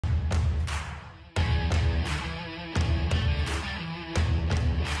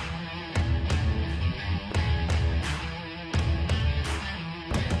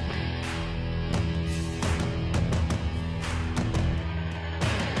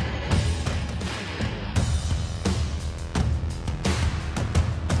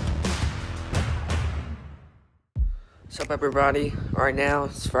What's up, everybody? Right now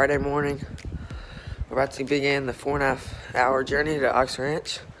it's Friday morning. We're about to begin the 4.5 hour journey to Ox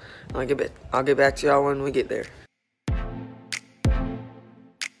Ranch. I'll get back to y'all when we get there.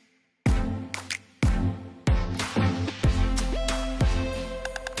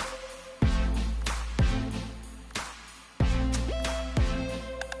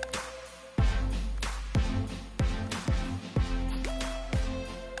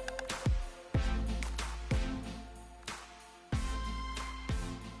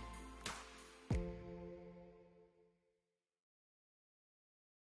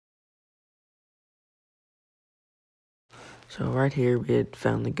 So right here we had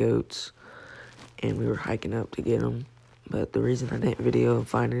found the goats and we were hiking up to get them. But the reason I didn't video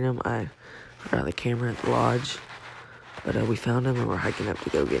finding them, I forgot the camera at the lodge. But we found them and we're hiking up to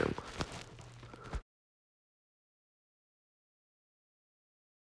go get them.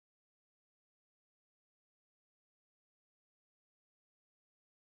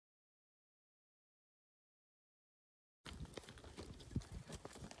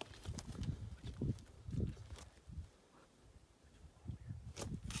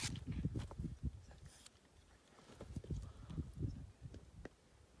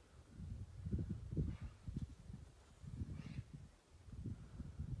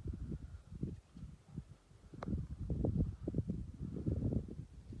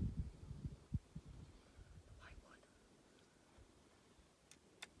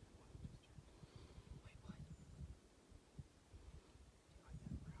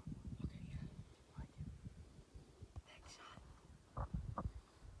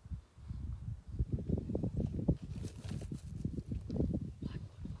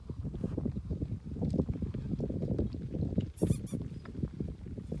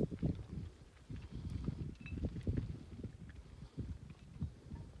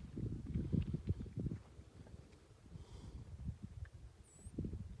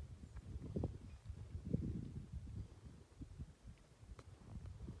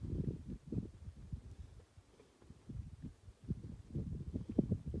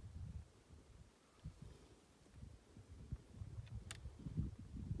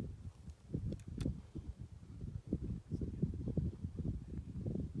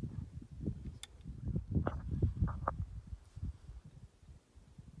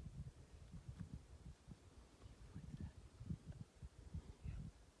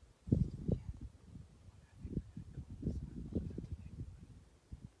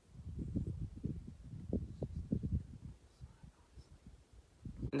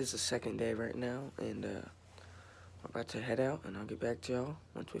 It is the second day right now, and we're about to head out, and I'll get back to y'all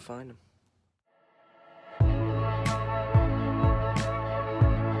once we find them.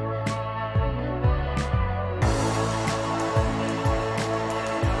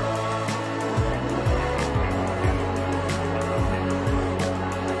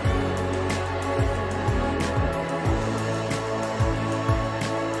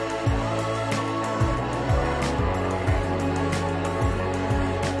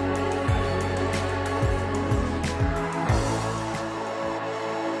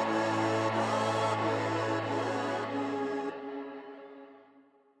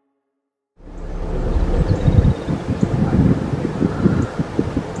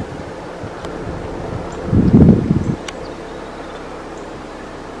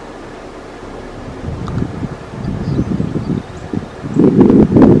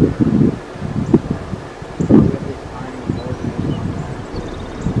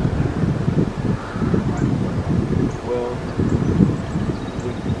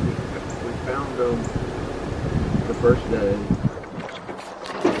 The first day.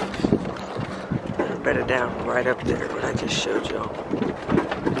 Bedded down right up there what I just showed y'all.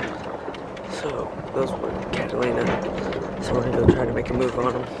 So those were Catalina. So we're gonna go try to make a move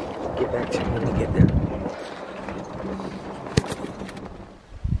on them. Get back to them when we get there.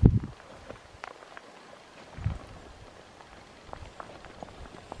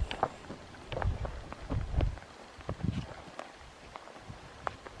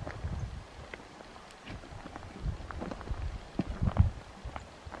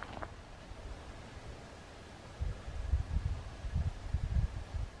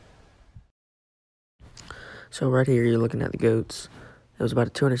 So right here, you're looking at the goats. It was about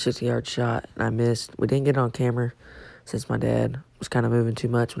a 260-yard shot, and I missed. We didn't get it on camera since my dad was kind of moving too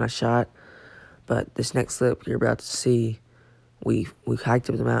much when I shot. But this next clip you're about to see, we hiked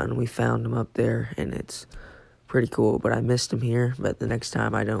up the mountain. We found him up there, and it's pretty cool. But I missed him here, but the next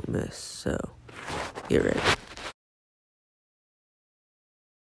time I don't miss. So get ready.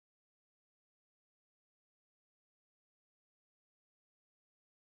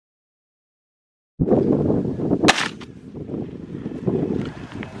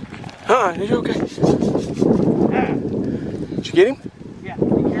 Are you okay? Yeah. Did you get him? Yeah.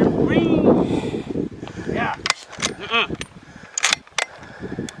 Be careful. Whee! Yeah.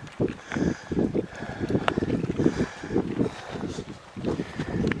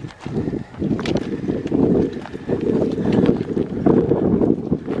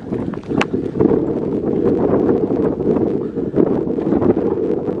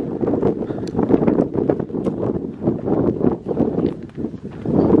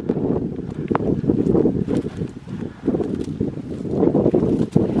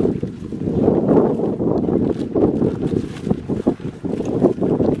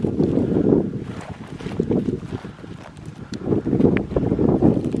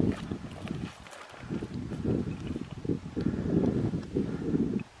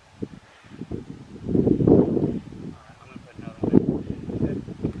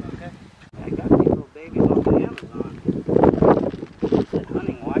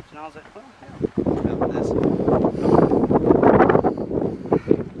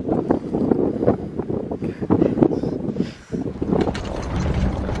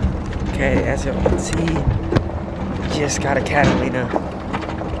 Okay, as you can see, just got a Catalina.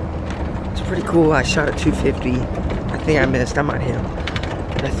 It's pretty cool. I shot at 250. I think I missed. I might hit him.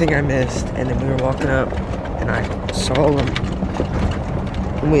 But I think I missed. And then we were walking up, and I saw them.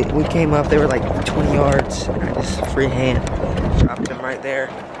 And we came up. They were like 20 yards, and I just freehand dropped them right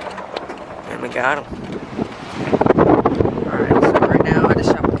there. And we got them. Alright, so right now I just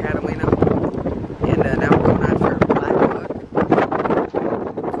shot my Catalina. And now we're going after BlackBuck.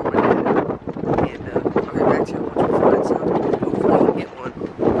 I'll get back to you once we find some. Hopefully we can get one.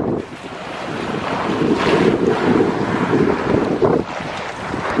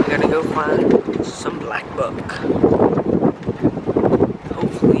 I'm gonna go find some BlackBuck.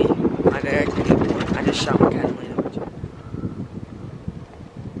 Hopefully my dad can get one. I just shot my Catalina.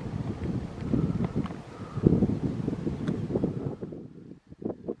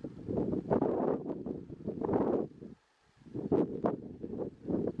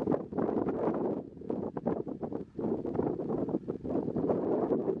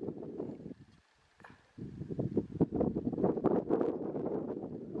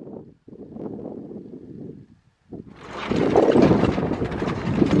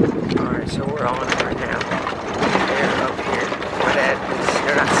 Alright, so we're on it right now. They're up here. My dad is,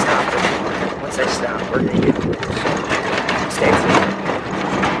 they're not stopping. Once they stop, we're gonna get them. Stay tuned.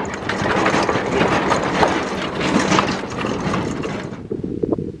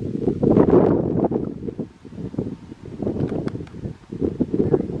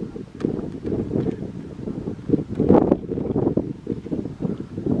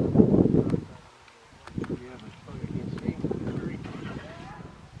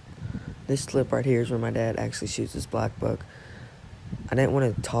 This clip right here is where my dad actually shoots this BlackBuck. I didn't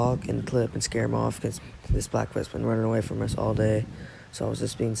want to talk in the clip and scare him off because this BlackBuck's been running away from us all day. So I was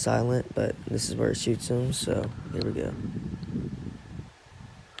just being silent, but this is where he shoots him, so here we go.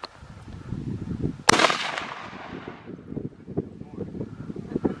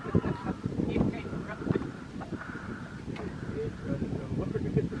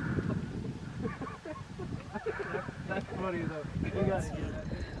 That's funny though. You gotta get it.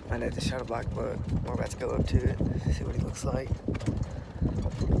 My dad just shot a BlackBuck. We're about to go up to it, see what he looks like.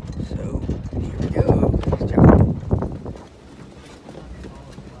 So, here we go. Good job.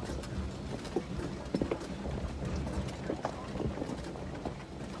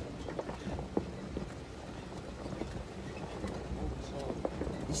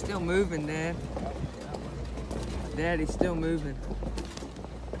 He's still moving, Dad. Dad, he's still moving.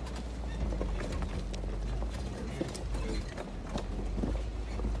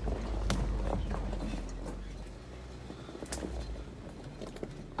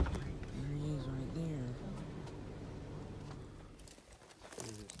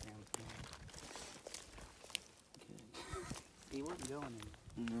 He wasn't going anywhere.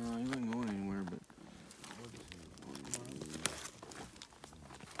 No, he wasn't going anywhere, but...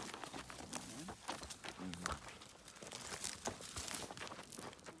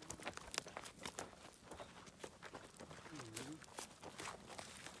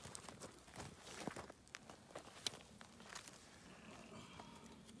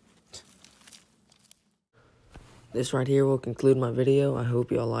 This right here will conclude my video. I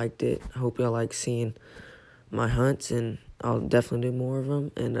hope y'all liked it. I hope y'all like seeing my hunts, and I'll definitely do more of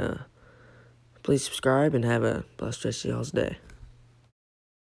them. And please subscribe and have a blessed rest of y'all's day.